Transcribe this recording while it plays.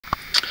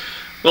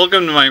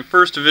Welcome to my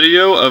first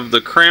video of the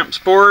CRAMPS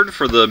board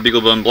for the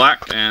BeagleBone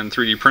Black and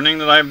 3D printing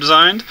that I've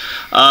designed.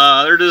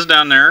 There it is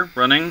down there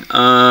running.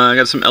 I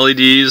got some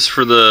LEDs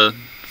for the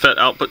FET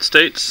output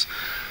states.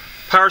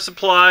 Power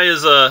supply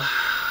is a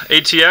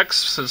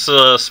ATX. It's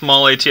a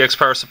small ATX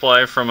power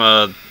supply from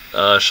a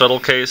shuttle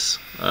case,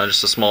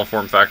 just a small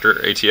form factor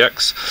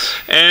ATX.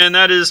 And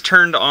that is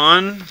turned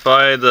on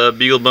by the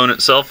BeagleBone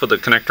itself with a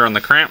connector on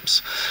the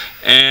cramps.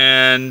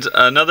 And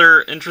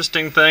another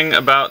interesting thing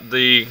about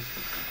the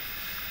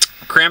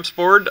CRAMPS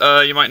board,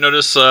 you might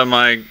notice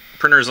my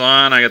printer's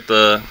on. I got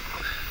the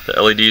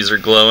LEDs are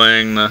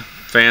glowing, the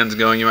fan's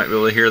going, you might be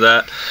able to hear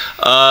that.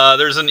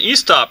 There's an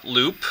e-stop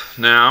loop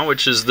now,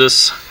 which is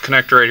this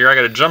connector right here. I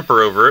got a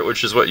jumper over it,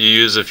 which is what you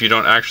use if you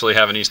don't actually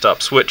have an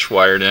e-stop switch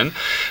wired in.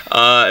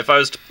 If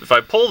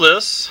I pull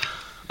this,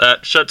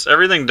 that shuts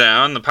everything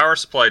down. The power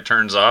supply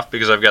turns off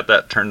because I've got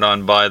that turned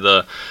on by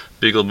the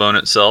BeagleBone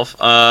itself.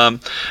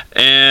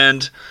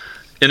 And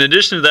in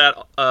addition to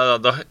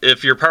that,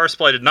 if your power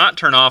supply did not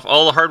turn off,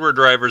 all the hardware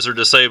drivers are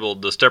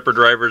disabled. The stepper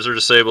drivers are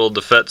disabled,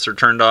 the FETs are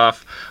turned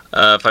off.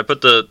 If I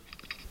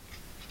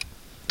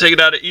take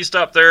it out of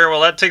e-stop there, well,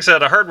 that takes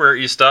out a hardware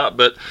e-stop,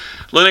 but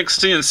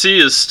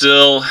LinuxCNC is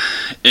still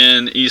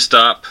in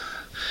e-stop,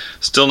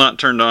 still not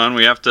turned on.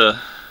 We have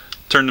to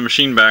turn the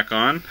machine back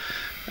on.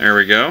 There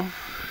we go.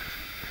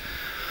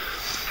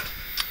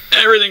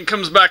 Everything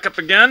comes back up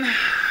again,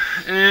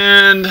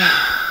 and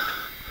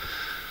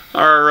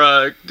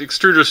our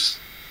extruder's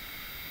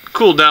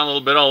cooled down a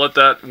little bit. I'll let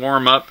that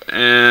warm up,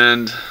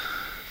 and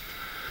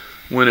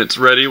when it's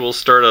ready, we'll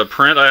start a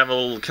print. I have a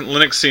little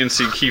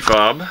LinuxCNC key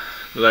fob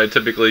that I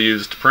typically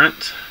use to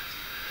print.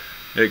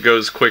 It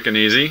goes quick and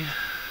easy.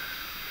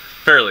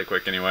 Fairly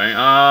quick anyway.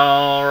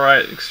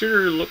 Alright,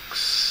 extruder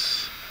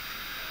looks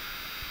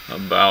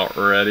about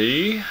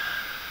ready.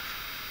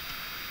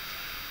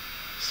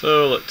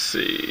 So let's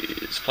see,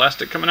 is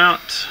plastic coming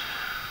out?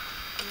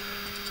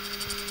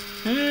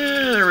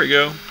 Yeah, there we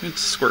go.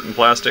 It's squirting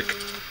plastic.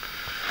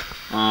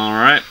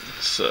 Alright,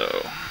 so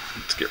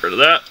let's get rid of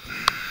that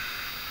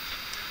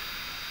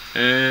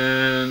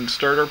and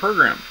start our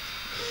program.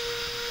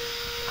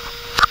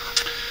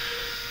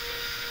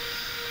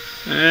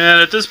 And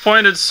at this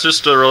point, it's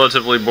just a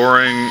relatively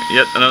boring,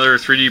 yet another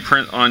 3D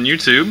print on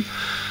YouTube.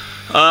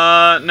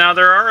 Now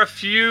there are a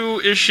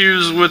few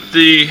issues with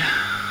the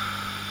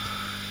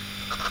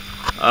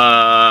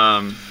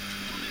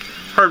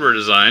hardware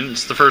design.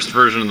 It's the first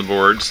version of the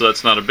board, so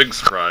that's not a big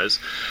surprise.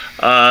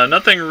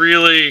 Nothing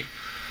really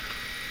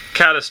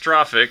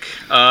catastrophic.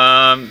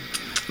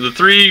 The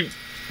three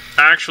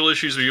actual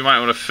issues you might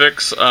want to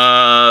fix,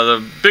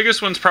 the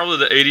biggest one's probably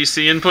the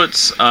ADC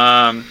inputs.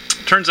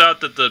 Turns out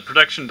that the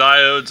protection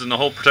diodes and the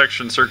whole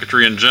protection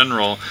circuitry in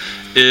general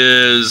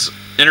is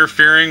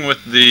interfering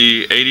with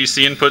the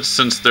ADC inputs,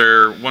 since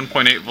they're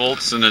 1.8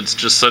 volts and it's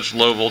just such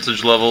low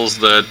voltage levels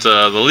that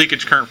the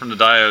leakage current from the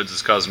diodes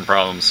is causing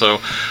problems.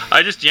 So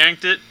I just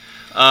yanked it,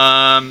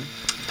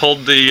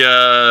 pulled the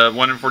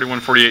 140,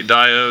 148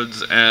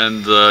 diodes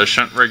and the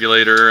shunt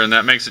regulator, and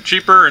that makes it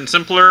cheaper and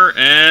simpler,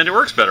 and it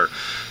works better.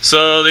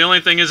 So the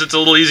only thing is, it's a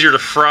little easier to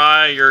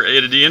fry your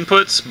A to D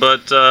inputs,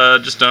 but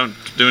just don't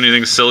do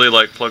anything silly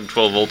like plug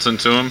 12 volts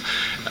into them.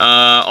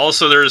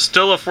 Also, there's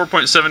still a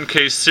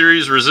 4.7K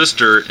series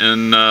resistor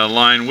in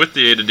line with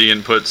the A to D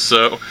inputs,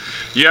 so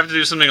you have to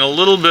do something a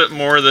little bit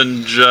more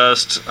than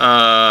just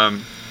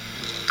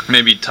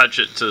maybe touch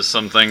it to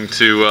something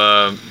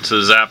to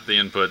zap the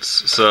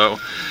inputs. So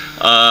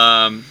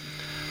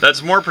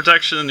that's more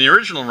protection than the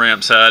original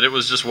ramps had. It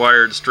was just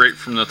wired straight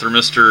from the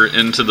thermistor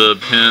into the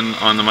pin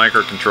on the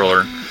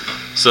microcontroller.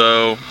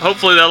 So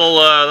hopefully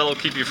that'll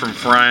keep you from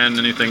frying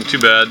anything too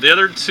bad. The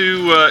other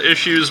two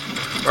issues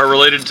are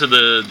related to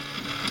the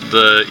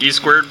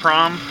E²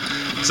 prom.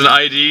 It's an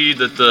ID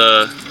that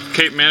the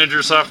Cape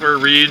Manager software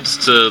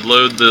reads to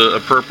load the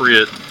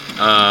appropriate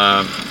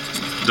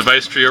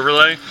device tree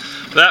overlay.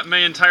 That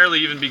may entirely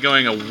even be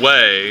going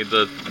away.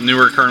 The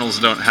newer kernels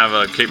don't have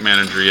a Cape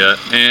Manager yet,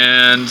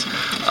 and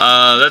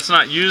that's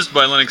not used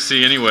by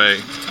LinuxC anyway.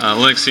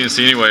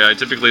 LinuxCNC anyway. I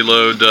typically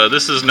load.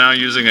 This is now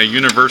using a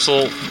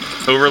universal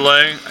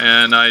overlay,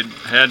 and I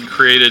had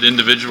created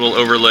individual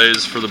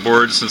overlays for the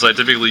board, since I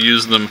typically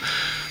use them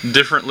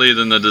differently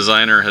than the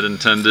designer had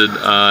intended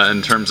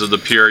in terms of the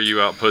PRU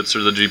outputs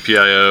or the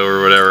GPIO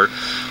or whatever.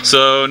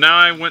 So now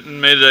I went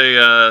and made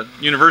a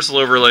universal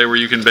overlay where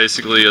you can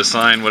basically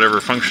assign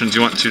whatever functions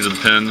you want to the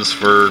pins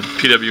for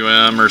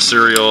PWM or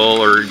serial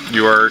or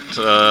UART,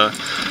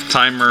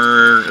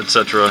 timer,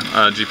 etc.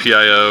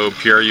 GPIO,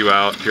 PRU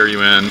out,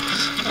 PRU in.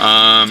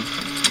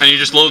 And you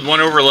just load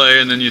one overlay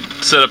and then you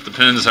set up the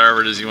pins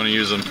however it is you want to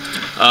use them.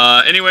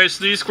 Anyway,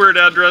 so the E²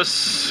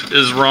 address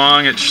is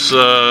wrong. It's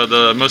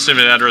the most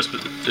significant address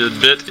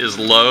bit is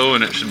low,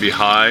 and it should be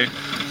high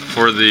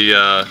for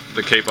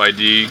the Cape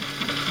ID.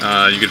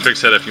 You could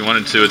fix that if you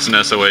wanted to. It's an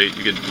SO8.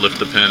 You could lift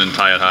the pin and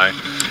tie it high.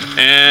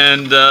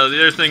 And the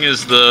other thing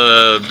is,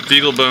 the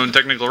BeagleBone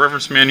technical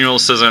reference manual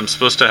says I'm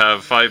supposed to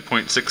have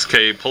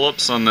 5.6K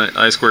pull-ups on the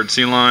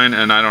I2C line,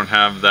 and I don't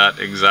have that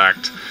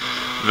exact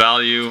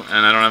value,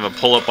 and I don't have a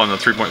pull-up on the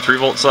 3.3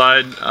 volt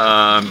side.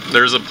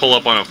 There's a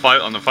pull-up on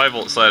the 5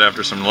 volt side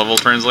after some level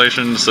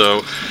translation,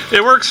 so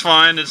it works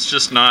fine. It's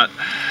just not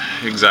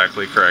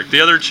exactly correct.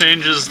 The other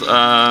changes,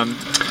 go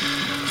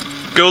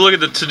look at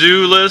the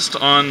to-do list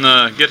on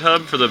the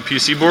GitHub for the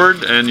PC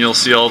board, and you'll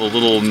see all the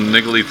little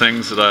niggly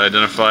things that I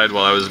identified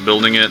while I was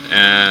building it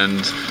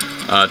and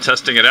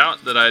testing it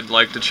out that I'd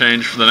like to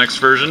change for the next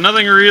version.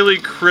 Nothing really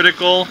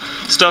critical.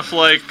 Stuff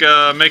like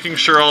making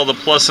sure all the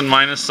plus and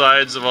minus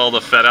sides of all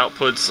the FET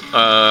outputs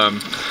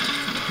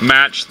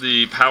match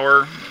the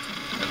power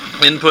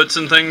inputs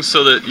and things,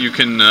 so that you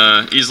can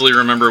easily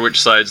remember which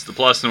side's the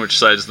plus and which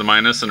side's the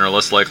minus, and are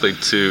less likely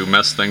to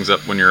mess things up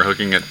when you're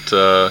hooking it,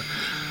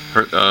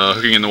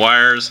 hooking in the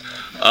wires.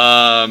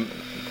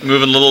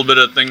 Moving a little bit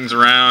of things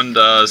around.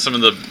 Some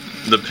of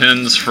the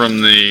pins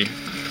from the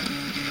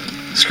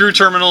screw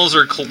terminals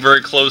are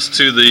very close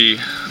to the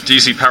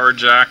DC power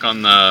jack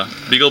on the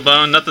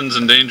BeagleBone. Nothing's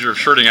in danger of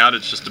shorting out,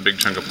 it's just a big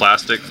chunk of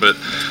plastic, but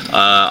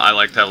I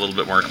like to have a little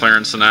bit more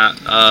clearance than that.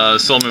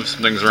 So I'll move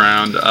some things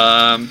around.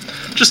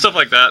 Just stuff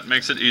like that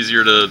makes it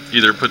easier to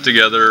either put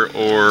together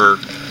or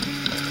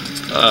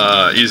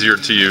easier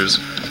to use.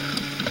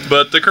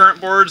 But the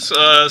current boards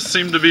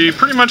seem to be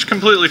pretty much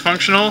completely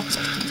functional.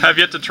 Have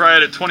yet to try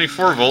it at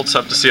 24 volts,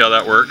 have to see how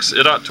that works.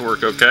 It ought to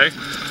work okay.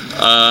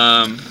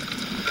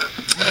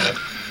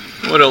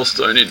 What else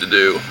do I need to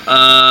do?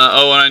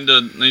 Oh, I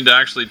need to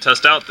actually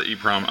test out the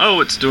EEPROM. Oh,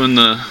 it's doing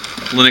the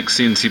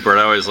LinuxCNC part.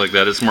 I always like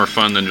that. It's more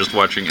fun than just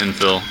watching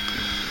infill.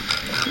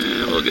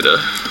 And we'll get a,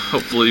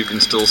 hopefully you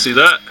can still see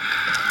that.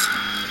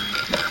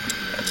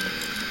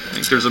 I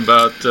think there's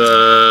about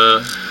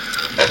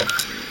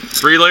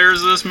 3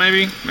 layers of this,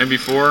 maybe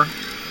 4,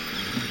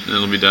 and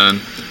it'll be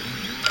done.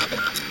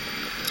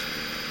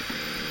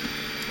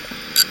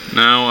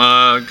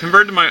 Now,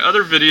 compared to my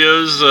other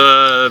videos,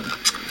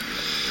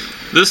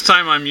 this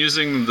time I'm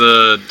using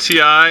the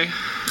TI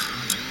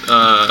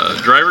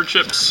driver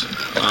chips.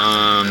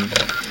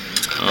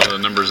 Oh, the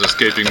number's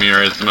escaping me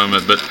right at the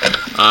moment, but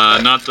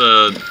not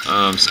the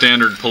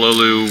standard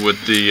Pololu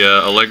with the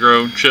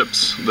Allegro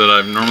chips that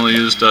I've normally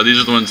used.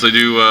 These are the ones they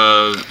do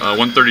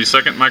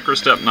 1/32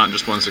 microstep, not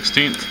just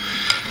 1/16.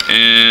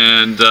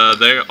 And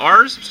they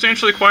are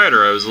substantially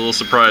quieter. I was a little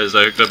surprised.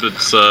 I hooked up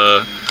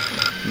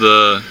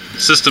the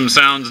system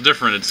sounds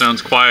different. It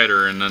sounds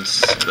quieter, and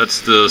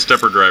that's the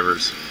stepper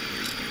drivers.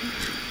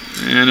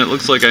 And it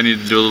looks like I need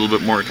to do a little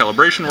bit more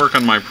calibration work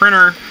on my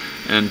printer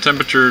and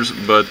temperatures,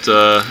 but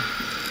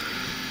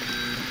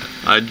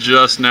I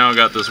just now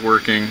got this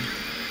working,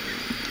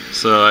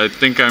 so I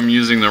think I'm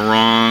using the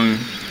wrong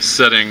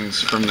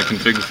settings from the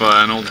config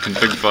file, an old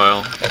config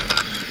file,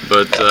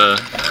 but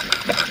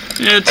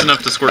yeah, it's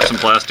enough to squirt some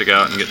plastic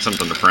out and get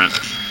something to print.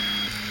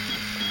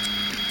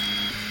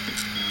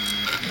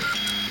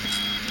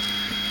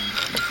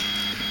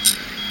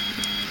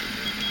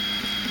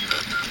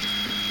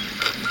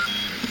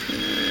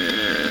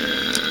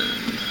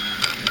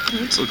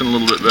 It's looking a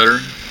little bit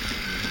better.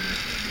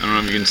 I don't know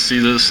if you can see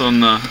this on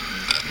the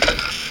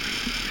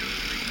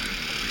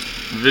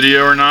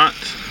video or not.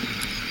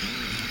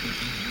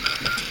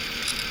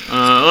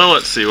 Well,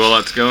 let's see while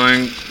that's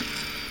going.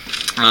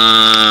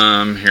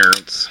 Here,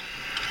 it's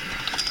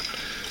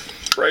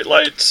bright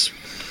lights.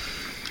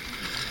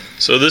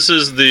 So this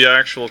is the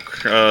actual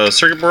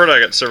circuit board. I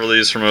got several of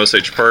these from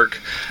OSH Park.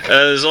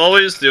 As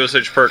always, the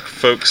OSH Park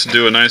folks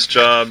do a nice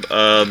job.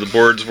 The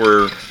boards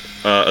were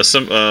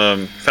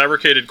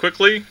fabricated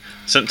quickly,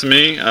 sent to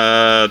me.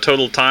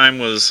 Total time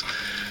was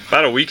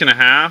about a week and a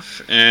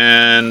half,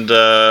 and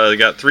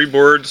got 3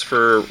 boards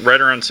for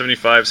right around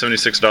 $75,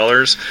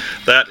 $76.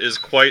 That is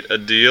quite a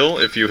deal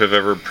if you have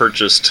ever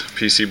purchased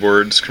PC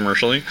boards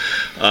commercially.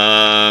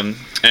 And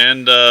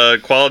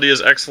quality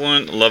is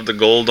excellent. Love the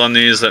gold on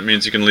these. That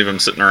means you can leave them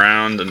sitting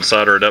around and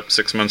solder it up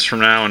 6 months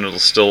from now, and it'll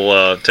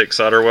still take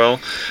solder well.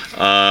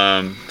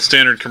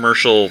 Standard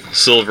commercial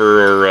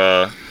silver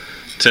or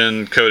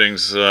tin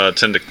coatings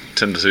tend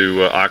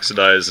to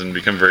oxidize and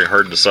become very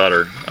hard to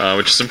solder,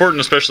 which is important,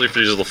 especially for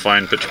these little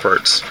fine pitch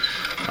parts.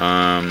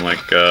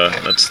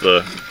 That's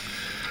the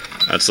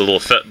little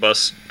FET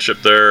bus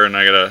chip there, and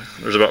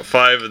there's about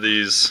 5 of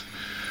these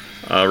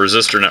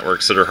resistor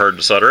networks that are hard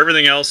to solder.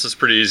 Everything else is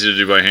pretty easy to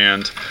do by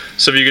hand.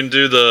 So if you can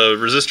do the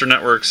resistor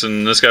networks,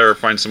 and this guy, or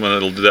find someone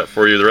that'll do that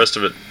for you, the rest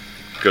of it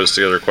goes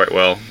together quite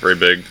well. Very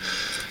big.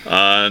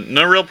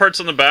 No real parts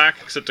on the back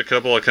except a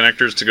couple of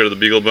connectors to go to the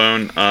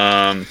BeagleBone.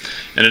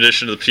 In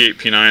addition to the P8,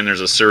 P9,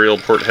 there's a serial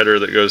port header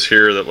that goes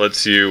here that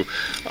lets you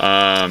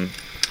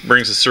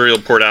brings the serial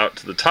port out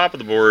to the top of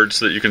the board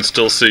so that you can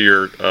still see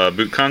your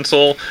boot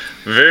console.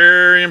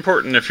 Very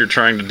important if you're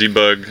trying to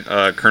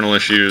debug kernel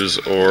issues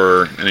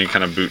or any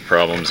kind of boot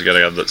problems. You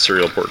gotta have that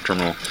serial port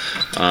terminal.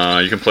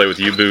 You can play with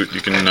U-boot.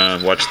 You can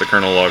watch the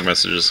kernel log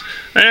messages,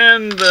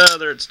 and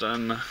there it's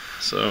done.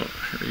 So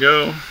here we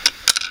go.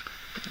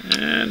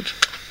 And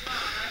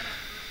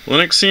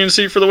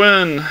LinuxCNC for the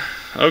win.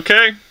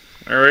 Okay,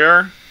 there we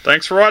are.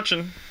 Thanks for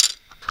watching.